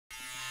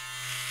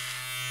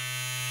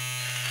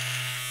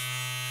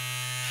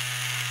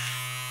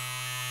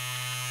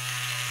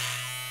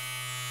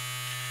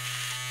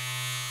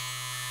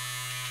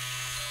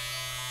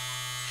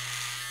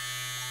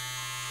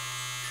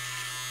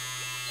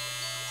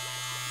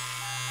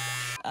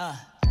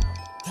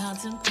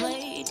I'm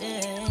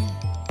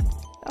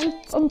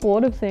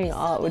bored of seeing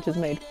art which is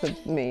made for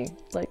me.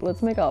 Like,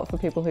 let's make art for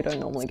people who don't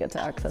normally get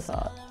to access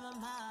art.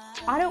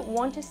 I don't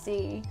want to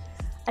see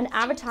an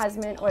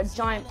advertisement or a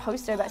giant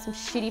poster about some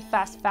shitty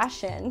fast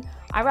fashion.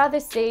 I'd rather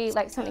see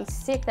like something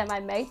sick that my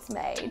mates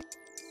made.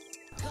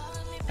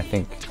 I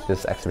think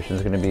this exhibition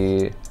is going to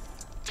be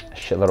a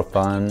shitload of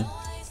fun.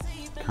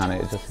 Kind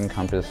of just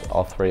encompass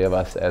all three of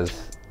us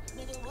as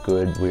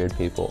good, weird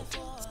people.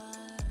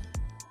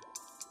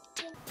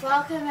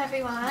 Welcome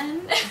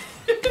everyone.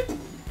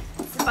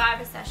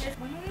 Survivor session.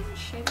 We're not even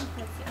shaving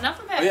heads yet.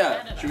 Enough about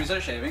yeah, should we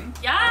start shaving?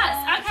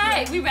 Yes,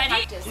 okay, we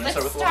ready? Let's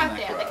Let's start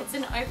there. Like it's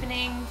an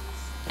opening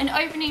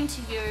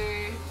to you.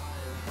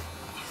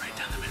 Right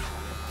down the middle.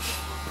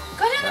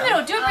 Go down the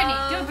middle, do it Brittany,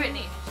 do it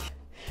Brittany.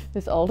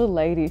 This older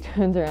lady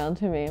turns around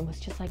to me and was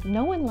just like,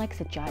 no one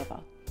likes a jiver.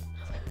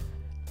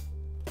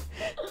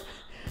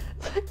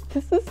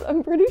 Like,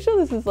 I'm pretty sure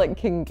this is like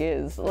King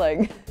Giz,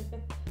 like.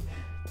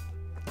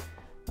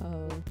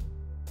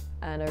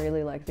 And I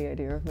really like the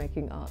idea of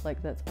making art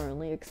like that's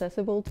only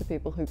accessible to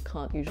people who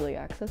can't usually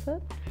access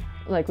it.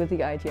 Like with the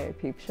IGA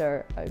Peep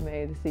Show, I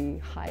made the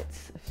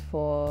heights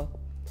for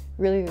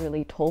really,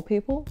 really tall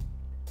people,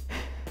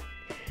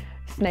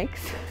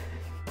 snakes,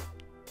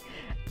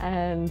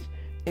 and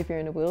if you're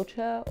in a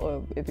wheelchair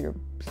or if you're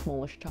a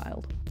smallish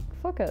child.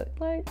 Fuck it,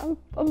 like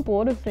I'm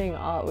bored of seeing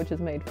art which is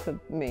made for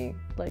me.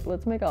 Like,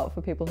 let's make art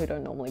for people who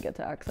don't normally get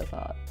to access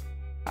art.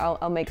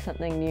 I'll make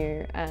something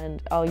new and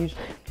I'll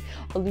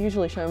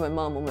usually show my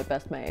mum or my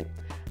best mate,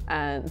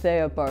 and they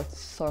are both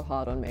so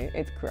hard on me.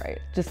 It's great.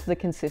 Just the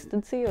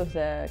consistency of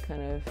their kind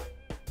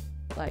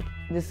of like,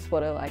 this is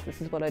what I like,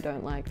 this is what I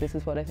don't like, this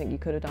is what I think you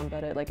could have done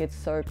better. Like, it's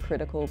so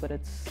critical, but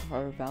it's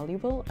so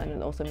valuable, and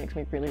it also makes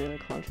me really, really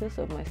conscious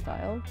of my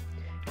style.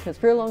 Because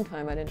for a long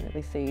time I didn't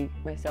really see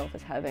myself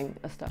as having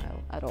a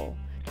style at all.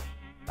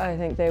 I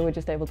think they were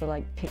just able to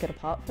like pick it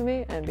apart for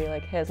me and be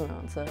like, here's an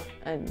answer.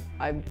 And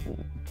I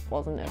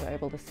wasn't ever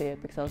able to see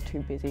it because I was too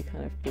busy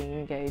kind of being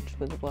engaged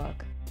with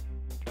work.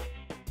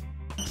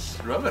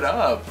 Rub it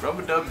up, rub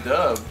a dub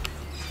dub.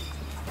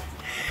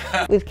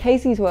 With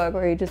Casey's work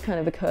where he just kind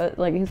of occurred,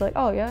 like he's like,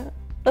 oh yeah,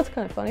 that's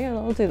kind of funny,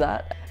 I'll do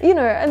that. You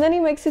know, and then he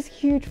makes this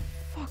huge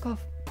fuck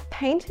off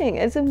painting.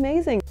 It's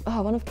amazing.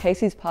 Oh, one of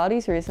Casey's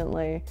parties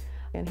recently,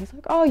 and he's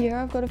like, oh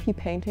yeah, I've got a few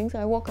paintings.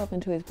 I walk up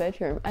into his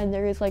bedroom and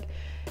there is like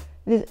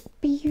this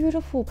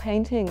beautiful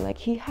painting. Like,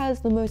 he has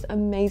the most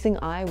amazing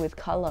eye with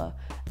color,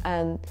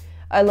 and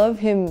I love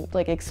him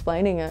like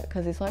explaining it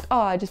because he's like, oh,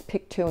 I just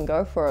pick two and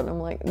go for it. And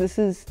I'm like, this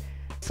is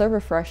so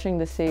refreshing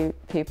to see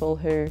people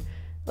who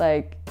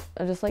like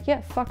are just like, yeah,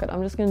 fuck it,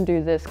 I'm just gonna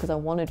do this because I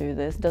want to do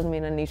this. Doesn't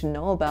mean I need to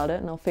know about it,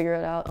 and I'll figure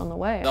it out on the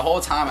way. The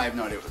whole time I have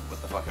no idea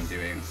what the fuck I'm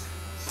doing.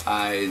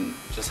 I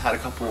just had a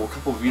couple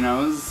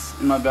vinos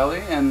in my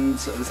belly and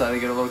decided to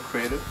get a little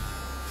creative.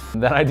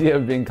 That idea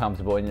of being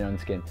comfortable in your own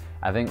skin,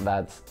 I think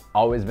that's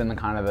always been the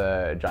kind of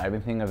the driving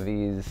thing of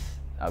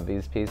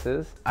these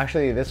pieces.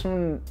 Actually, this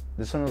one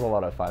was a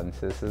lot of fun.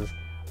 So this is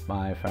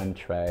my friend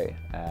Trey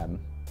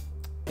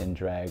in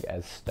drag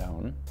as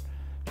Stone.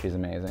 She's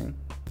amazing.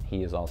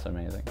 He is also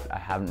amazing. I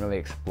haven't really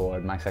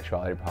explored my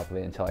sexuality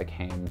properly until I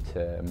came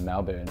to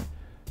Melbourne.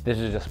 This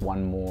is just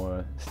one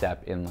more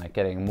step in like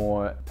getting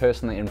more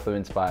personally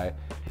influenced by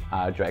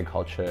drag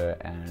culture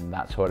and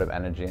that sort of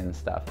energy and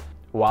stuff.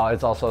 While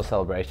it's also a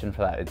celebration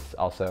for that, it's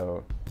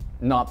also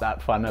not that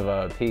fun of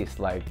a piece.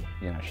 Like,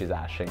 you know, she's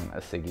ashing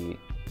a ciggy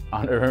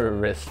on her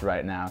wrist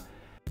right now.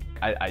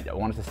 I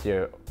wanted to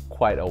steer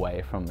quite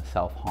away from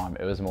self-harm.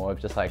 It was more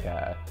of just like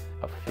a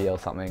feel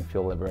something,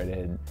 feel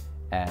liberated,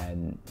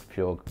 and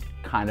feel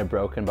kind of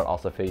broken, but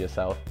also feel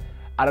yourself.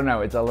 I don't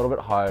know, it's a little bit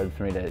hard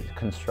for me to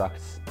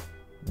construct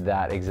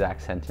that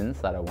exact sentence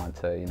that I want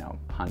to, you know,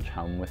 punch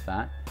home with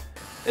that.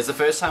 It's the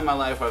first time in my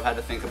life where I've had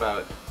to think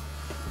about,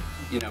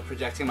 you know,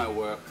 projecting my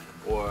work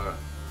or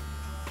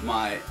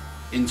my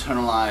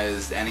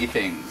internalized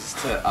anythings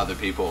to other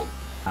people.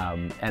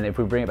 And if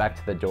we bring it back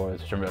to the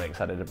doors, which I'm really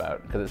excited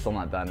about, because it's still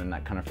not done and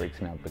that kind of freaks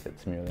me out, but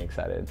gets me really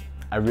excited.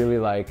 I really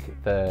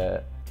like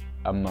the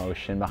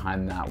emotion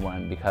behind that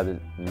one because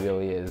it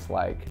really is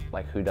like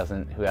who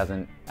hasn't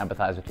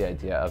empathized with the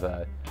idea of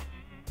a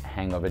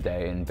hangover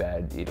day in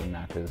bed eating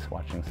macros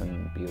watching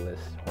some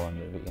B-list horror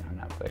movie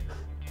on Netflix,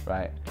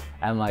 right?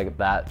 And like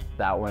that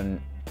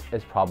one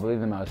is probably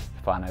the most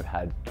fun I've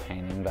had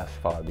painting thus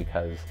far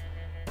because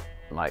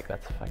like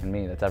that's fucking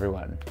me, that's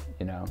everyone,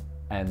 you know?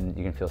 And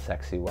you can feel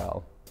sexy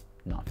while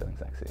not feeling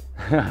sexy.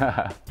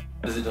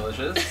 Is it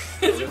delicious?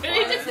 It's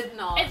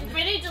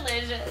pretty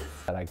delicious.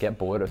 And I get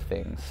bored of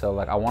things, so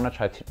like I want to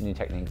try new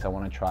techniques, I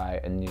want to try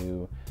a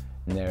new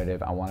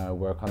narrative, I want to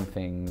work on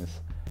things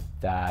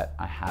that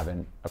I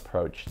haven't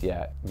approached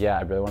yet. Yeah,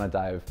 I really want to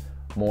dive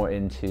more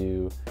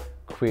into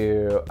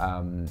queer,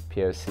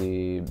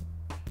 POC,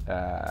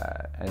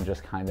 and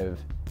just kind of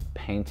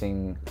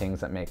painting things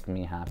that make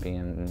me happy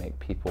and make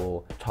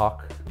people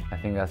talk. I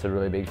think that's a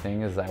really big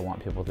thing, is I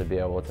want people to be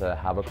able to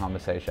have a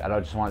conversation. I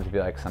don't just want it to be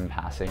like some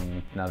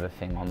passing another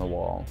thing on the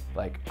wall.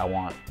 Like I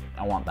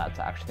want that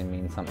to actually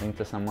mean something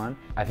to someone.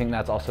 I think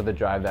that's also the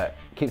drive that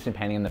keeps me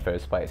painting in the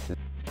first place.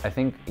 I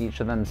think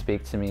each of them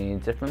speak to me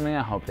differently.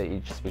 I hope they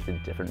each speak to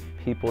different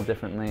people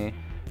differently.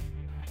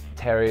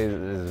 Hare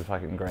is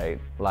fucking great.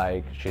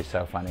 Like, she's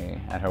so funny,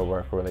 and her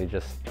work really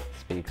just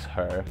speaks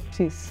her.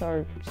 She's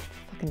so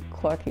fucking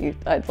quirky.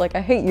 I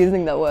hate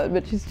using that word,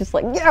 but she's just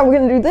like, yeah, we're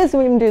gonna do this,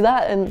 we're gonna do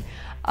that, and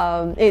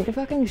it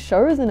fucking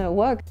shows in her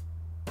work.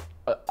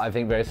 I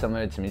think very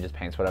similar to me, just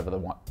paints whatever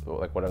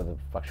whatever the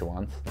fuck she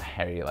wants.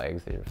 Hairy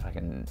legs, they're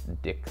fucking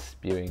dick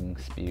spewing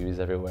spews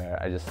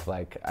everywhere.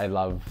 I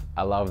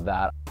love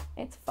that.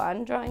 It's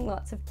fun drawing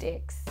lots of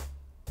dicks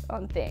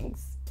on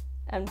things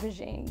and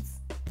vagines.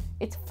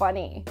 It's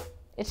funny.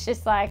 It's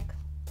just like,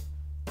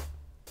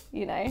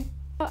 you know.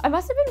 I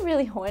must have been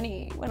really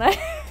horny when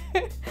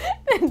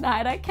the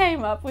night I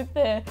came up with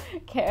the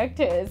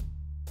characters.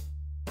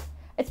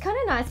 It's kind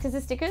of nice because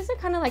the stickers are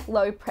kind of like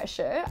low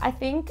pressure. I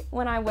think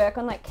when I work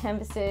on like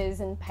canvases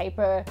and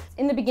paper,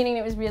 in the beginning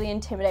it was really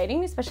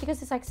intimidating, especially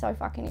because it's like so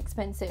fucking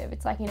expensive.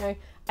 It's like, you know,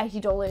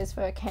 $80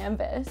 for a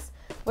canvas.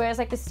 Whereas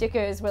like the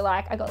stickers were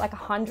like, I got like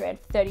 100,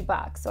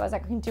 $30. So I was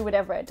like, I can do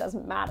whatever, it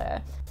doesn't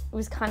matter. It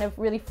was kind of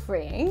really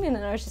freeing, and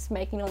then I was just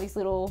making all these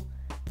little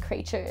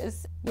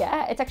creatures.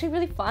 Yeah, it's actually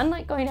really fun,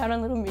 like going out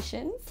on little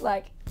missions.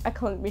 Like, I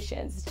call them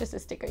missions, it's just a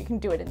sticker, you can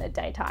do it in the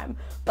daytime.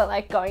 But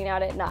like going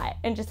out at night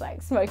and just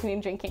like smoking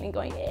and drinking and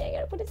going, yeah, I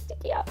gotta put a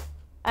sticky up.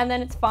 And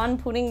then it's fun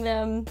putting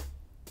them,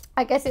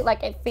 I guess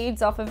it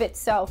feeds off of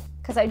itself,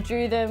 because I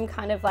drew them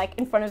kind of like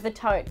in front of the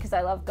tote, because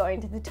I love going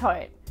to the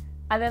tote.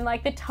 And then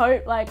like the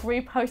tote like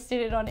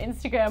reposted it on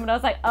Instagram, and I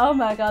was like, oh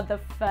my God, the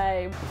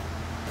fame.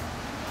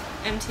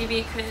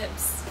 MTV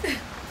Cribs.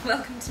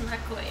 Welcome to my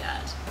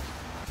courtyard.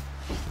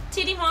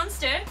 Titty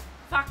monster,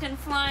 fucking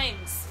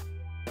flames.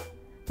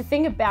 The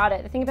thing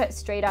about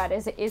street art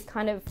is it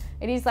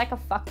is like a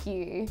fuck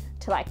you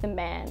to like the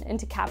man and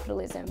to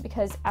capitalism,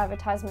 because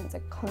advertisements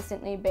are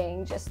constantly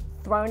being just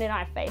thrown in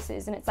our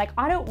faces, and it's like,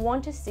 I don't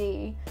want to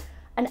see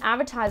an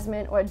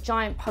advertisement or a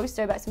giant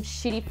poster about some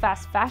shitty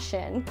fast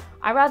fashion.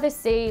 I rather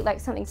see like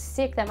something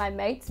sick that my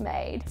mates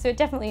made. So it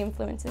definitely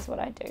influences what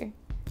I do.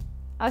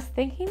 I was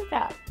thinking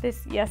about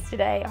this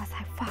yesterday. I was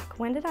like, fuck,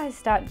 when did I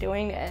start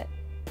doing it?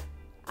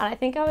 And I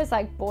think I was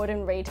like bored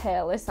in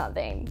retail or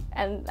something.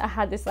 And I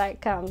had this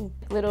like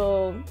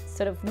little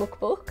sort of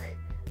lookbook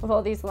of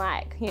all these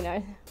like, you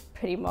know,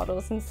 pretty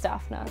models and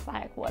stuff. And I was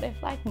like, what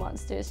if like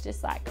monsters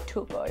just like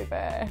took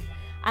over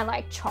and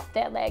like chopped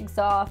their legs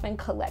off and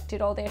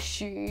collected all their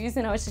shoes?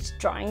 And I was just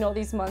drawing all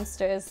these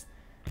monsters.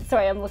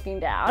 Sorry, I'm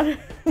looking down.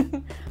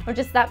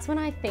 That's when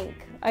I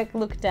think. I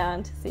look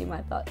down to see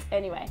my thoughts.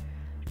 Anyway.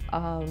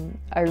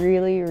 I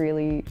really,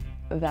 really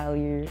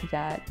value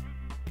that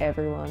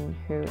everyone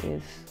who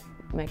is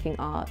making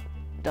art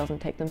doesn't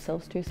take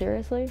themselves too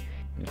seriously.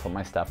 Put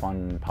my stuff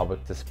on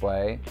public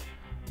display.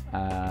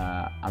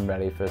 I'm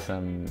ready for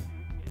some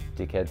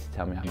dickheads to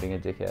tell me I'm being a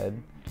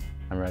dickhead.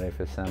 I'm ready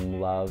for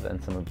some love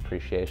and some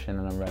appreciation,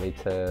 and I'm ready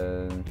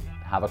to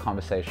have a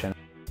conversation.